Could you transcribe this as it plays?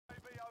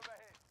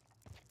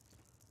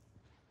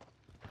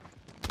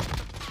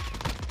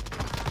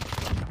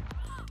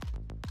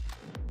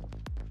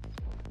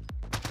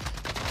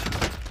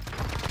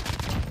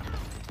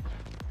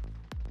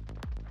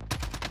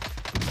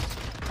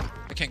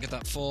Can't get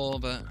that full,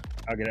 but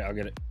I'll get it. I'll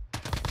get it.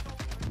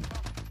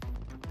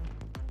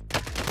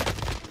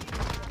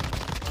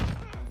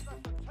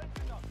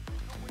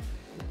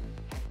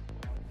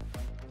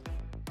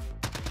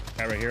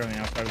 Guy right here on the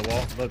outside of the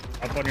wall. Look,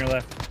 up on your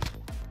left.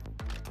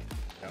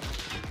 Yep.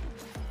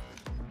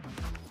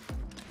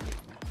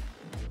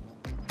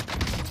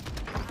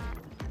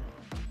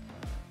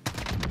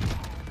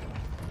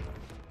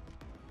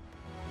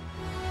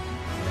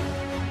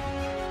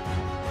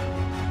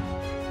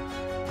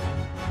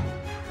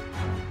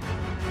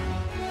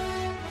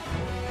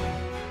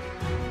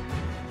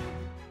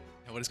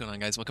 what is going on,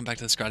 guys? Welcome back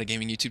to the SKIRATA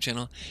Gaming YouTube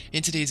channel.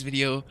 In today's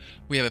video,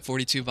 we have a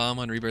 42 bomb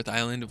on Rebirth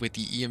Island with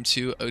the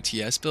EM2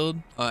 OTS build.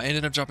 I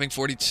ended up dropping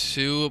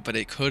 42, but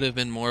it could have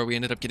been more. We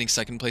ended up getting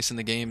second place in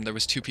the game. There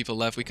was 2 people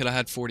left. We could have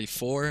had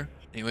 44.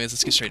 Anyways,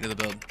 let's get straight into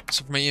the build.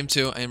 So for my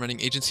EM2, I am running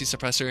Agency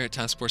Suppressor,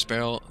 Task Force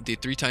Barrel, the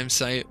 3x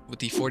sight with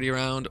the 40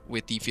 round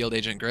with the Field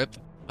Agent Grip.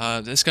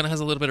 This gun has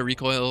a little bit of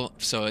recoil,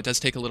 so it does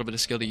take a little bit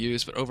of skill to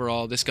use, but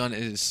overall, this gun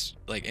is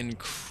like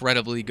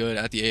incredibly good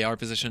at the AR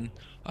position.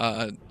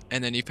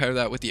 And then you pair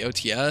that with the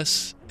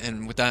OTS,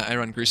 and with that I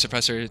run Grease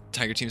Suppressor,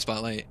 Tiger Team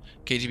Spotlight,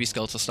 KGB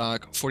Skeletal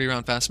Stock, 40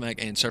 round Fast Mag,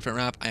 and Serpent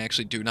Wrap. I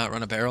actually do not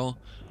run a barrel.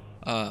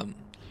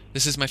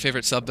 This is my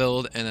favorite sub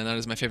build, and then that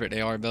is my favorite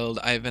AR build.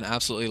 I've been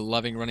absolutely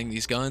loving running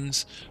these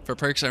guns. For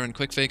perks, I run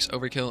Quick Fix,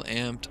 Overkill,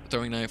 Amped,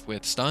 Throwing Knife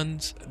with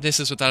Stuns. This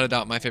is without a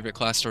doubt my favorite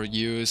class to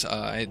use.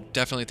 I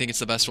definitely think it's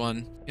the best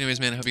one. Anyways,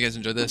 man, I hope you guys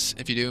enjoyed this.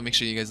 If you do, make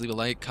sure you guys leave a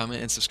like,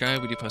 comment, and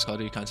subscribe. We do post Call of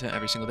Duty content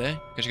every single day.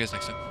 Catch you guys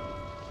next time.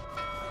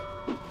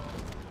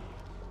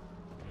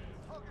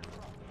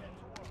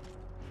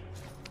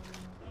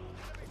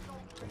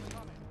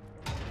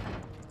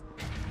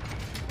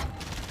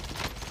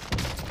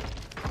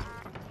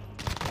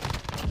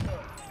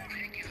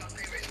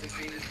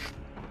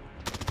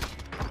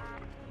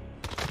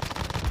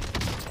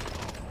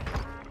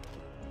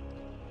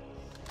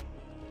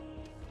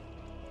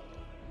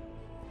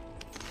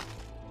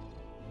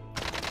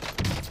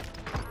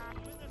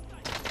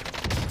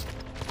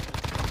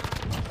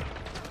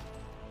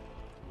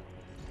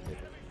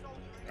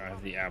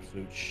 The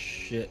absolute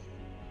shit.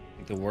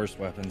 Like the worst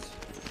weapons.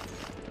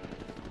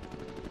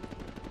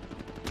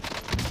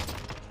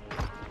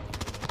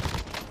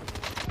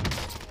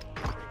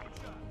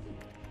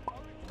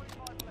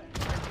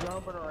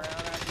 Jumping around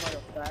acting like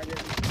a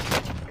faggot.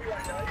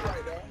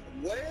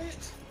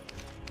 What?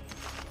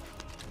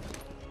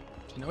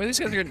 You know why these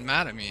guys are getting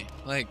mad at me?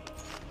 Like,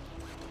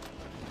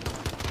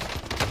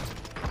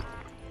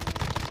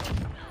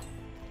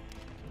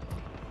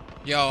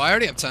 yo, I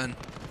already have 10.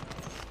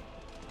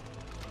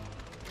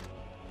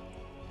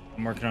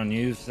 I'm working on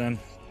use then.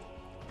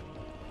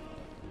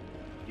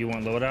 You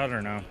want loadout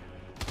or no?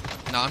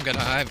 No, I'm good.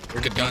 I have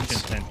good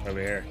guns. Tent over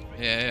here.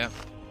 Yeah.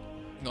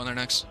 Going there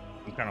next.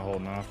 I'm kind of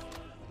holding off.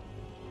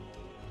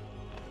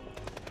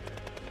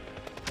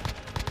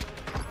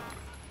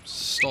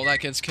 Stole that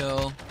kid's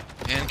kill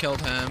and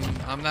killed him.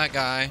 I'm that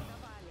guy.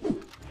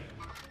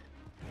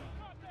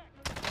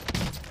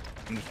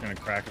 I'm just gonna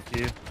crack a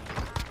few.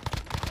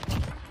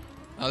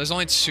 Oh, there's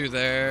only 2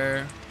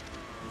 there.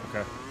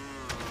 Okay.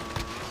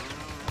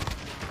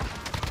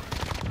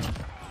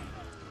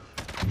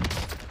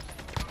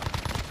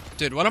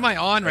 Dude, what am I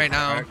on right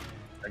now? Cracked.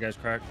 That guy's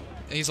cracked.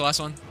 He's the last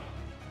one.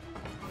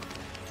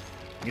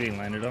 Getting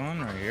landed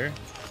on right here.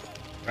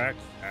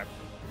 Cracked.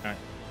 Nice.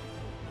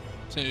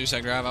 As soon as you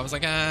said grab, I was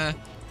like, ah.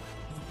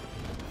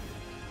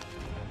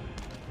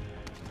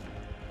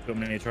 You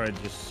want me to try to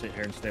just sit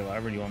here and stay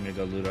alive, or do you want me to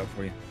go loot up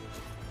for you?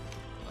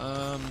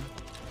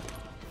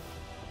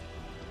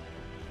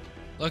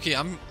 Loki,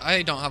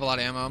 I don't have a lot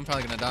of ammo. I'm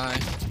probably gonna die.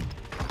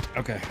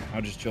 Okay,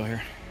 I'll just chill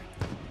here.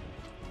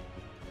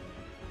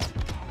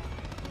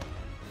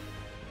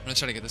 I'm gonna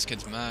try to get this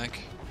kid's Mac.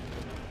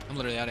 I'm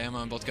literally out of ammo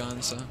on both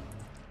guns, so.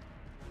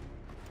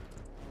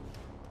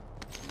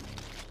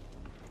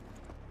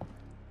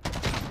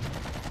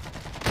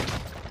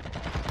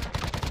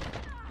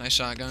 Nice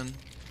shotgun.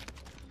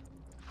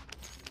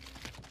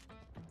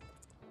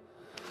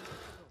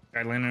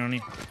 Guy landing on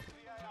you.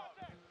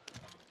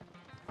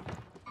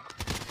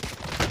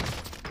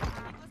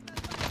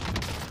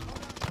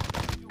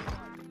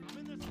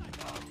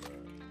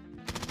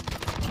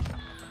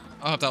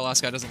 I hope that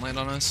last guy doesn't land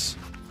on us.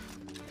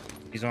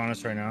 He's on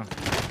us right now.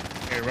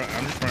 Hey,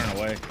 I'm just running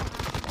away.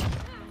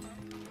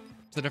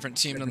 It's a different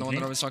team than the one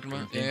that I was talking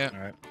about. Yeah. All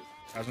right.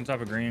 I was on top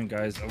of green,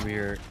 guys over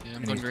here. Yeah,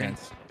 I'm going green.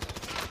 Tents.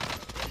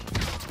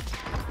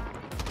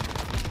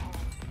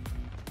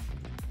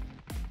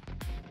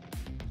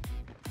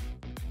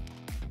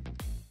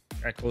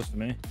 Guy close to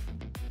me.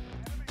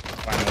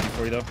 Fine loading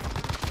for you though.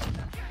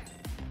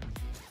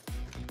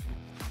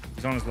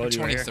 He's on his loadie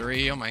right here.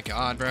 23. Oh my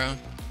god, bro.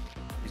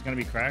 He's gonna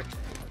be cracked.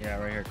 Yeah,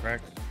 right here,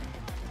 cracked.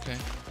 Okay.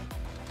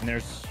 And you're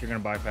gonna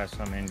bypass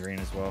some in green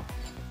as well.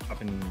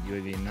 Up in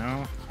UAV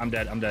now. I'm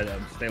dead.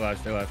 Stay alive,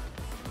 stay alive.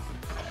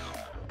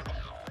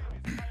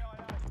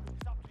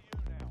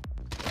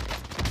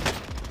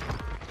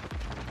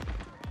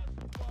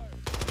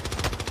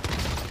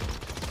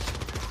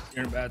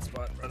 You're in a bad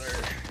spot, brother.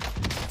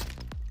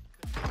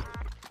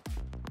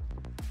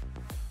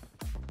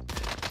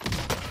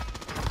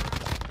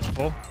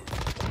 full.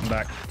 I'm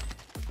back.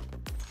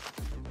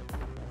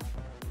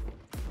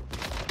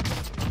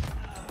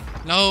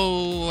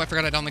 No, I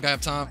forgot I downed the guy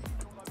up top.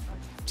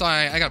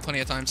 Sorry, I got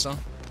plenty of time still.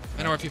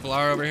 I know where people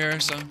are over here,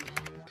 so.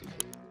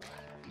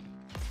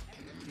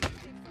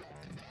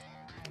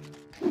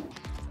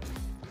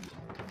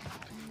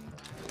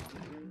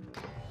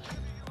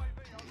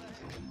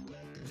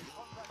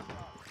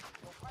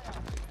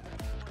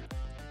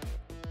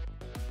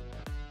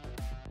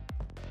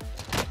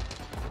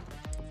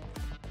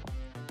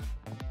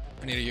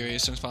 I need a UAV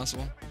as soon as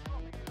possible.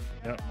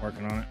 Yep,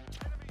 working on it.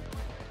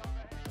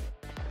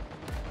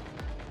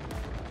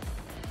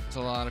 There's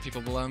a lot of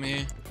people below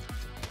me.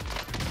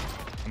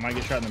 I might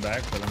get shot in the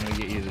back, but I'm gonna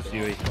get you this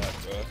UAV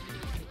spot.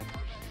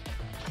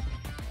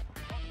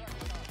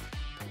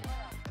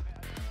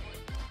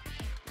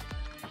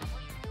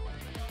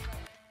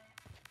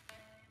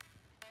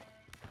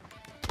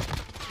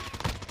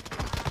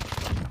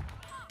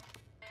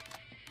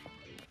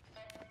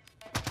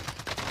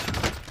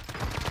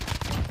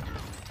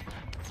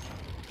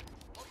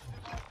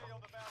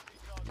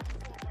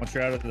 Once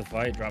you're out of the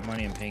fight, drop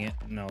money and ping it,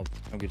 and I'll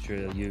get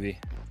you a UV.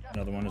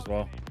 Another one as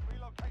well.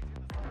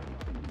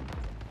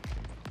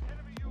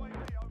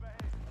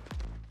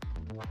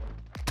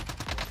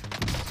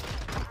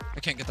 I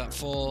can't get that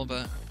full,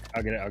 but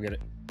I'll get it. I'll get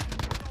it.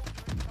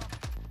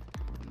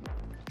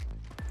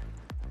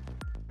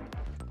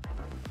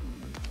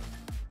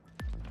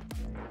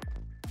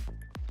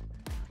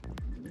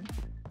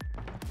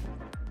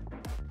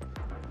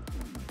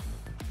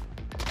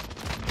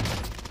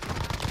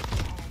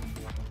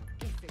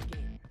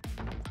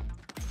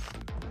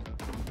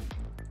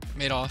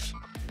 made off.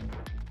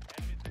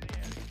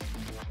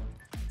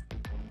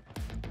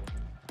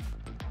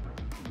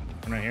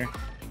 I'm right here,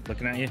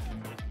 looking at you.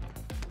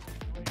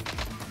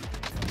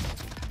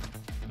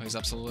 Oh, he's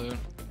absolute.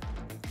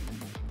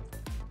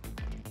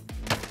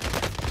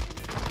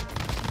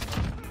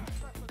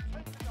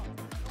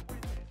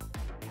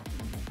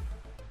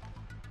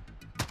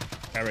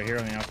 Guy right here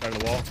on the outside of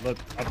the wall. Look,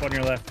 up on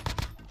your left.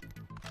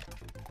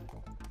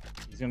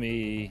 He's gonna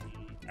be...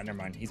 Ah, never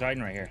mind. He's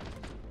hiding right here.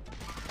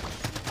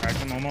 Cracked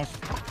him almost.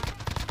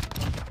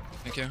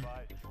 Thank you.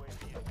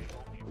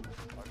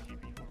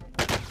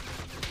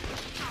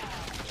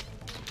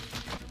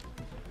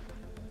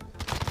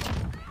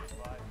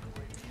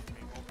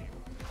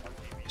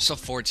 Still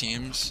 4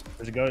 teams.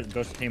 There's a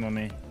ghost team on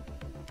me.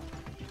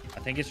 I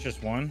think it's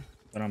just one,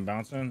 but I'm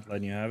bouncing,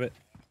 letting you have it.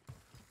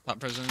 Top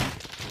prison.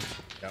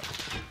 Yep.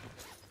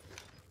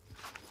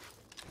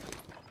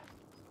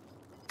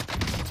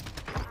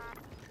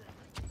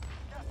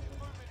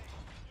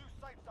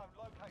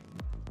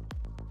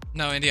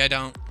 No, Andy, I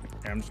don't.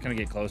 Yeah, I'm just gonna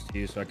get close to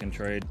you so I can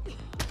trade,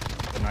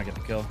 but not get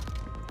the kill.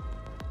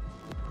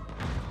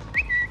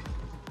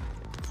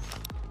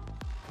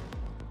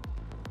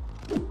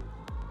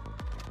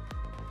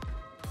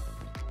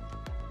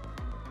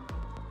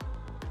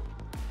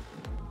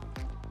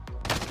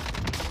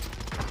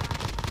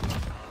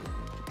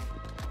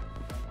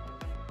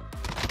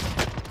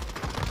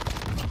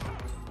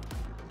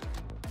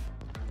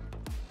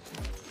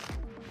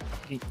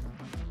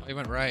 Oh, he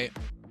went right.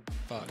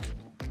 Fuck.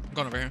 I'm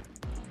going over here.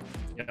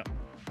 Yeah.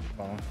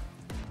 Following.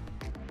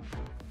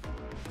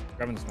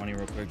 Grabbing this money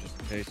real quick just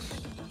in case.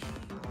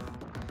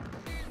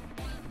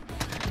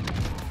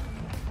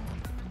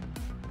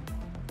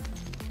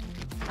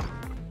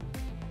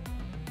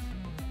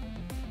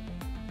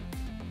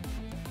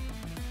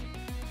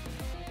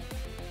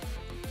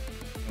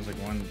 Sounds like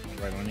one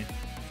right on you.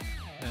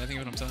 Yeah, I think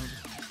what I'm telling.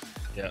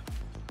 Yeah.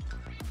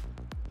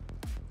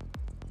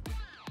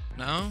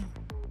 No?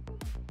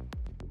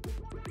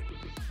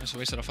 I just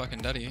wasted a fucking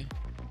duddy.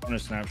 I'm gonna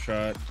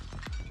snapshot.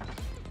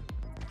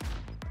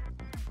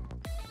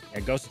 Yeah,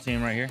 ghost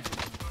team right here.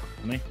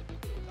 Me.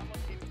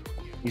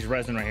 He's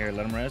resin right here.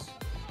 Let him res.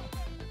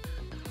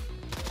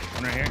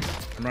 One right here.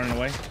 I'm running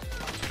away.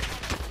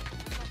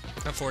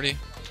 Got 40.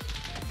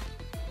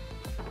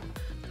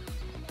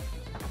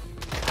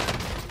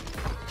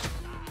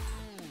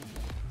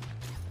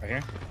 Right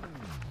here.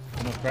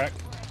 Almost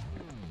cracked.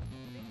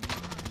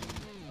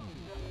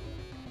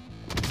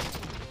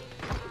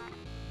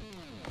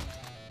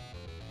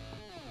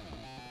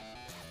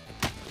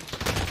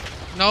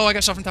 No, I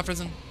got shot from top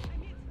prison.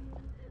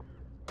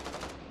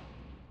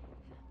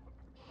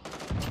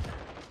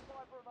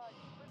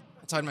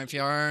 That's hide my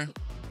PR.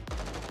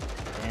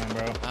 Damn,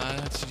 bro.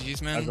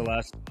 Jeez, man. That was the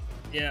last.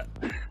 Yeah.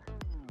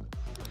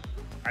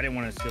 I didn't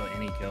want to steal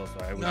any kills, so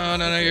I.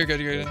 No, you're good,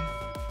 you're good.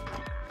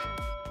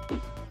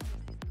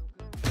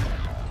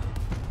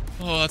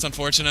 Oh, that's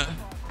unfortunate.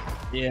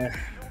 Yeah,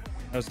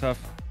 that was tough.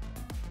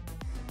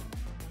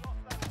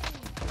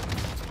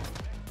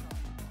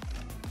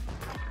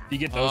 If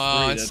you get those Oh,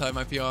 I three, just hide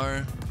my PR.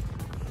 yeah,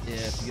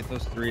 if you get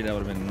those three, that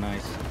would have been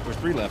nice. There's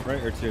 3 left,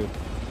 right, or 2?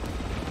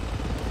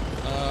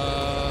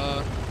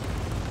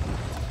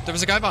 There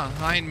was a guy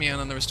behind me, and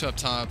then there was 2 up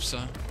top,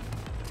 so.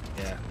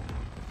 Yeah.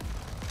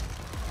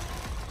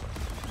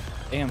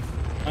 Damn,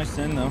 nice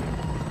sin though.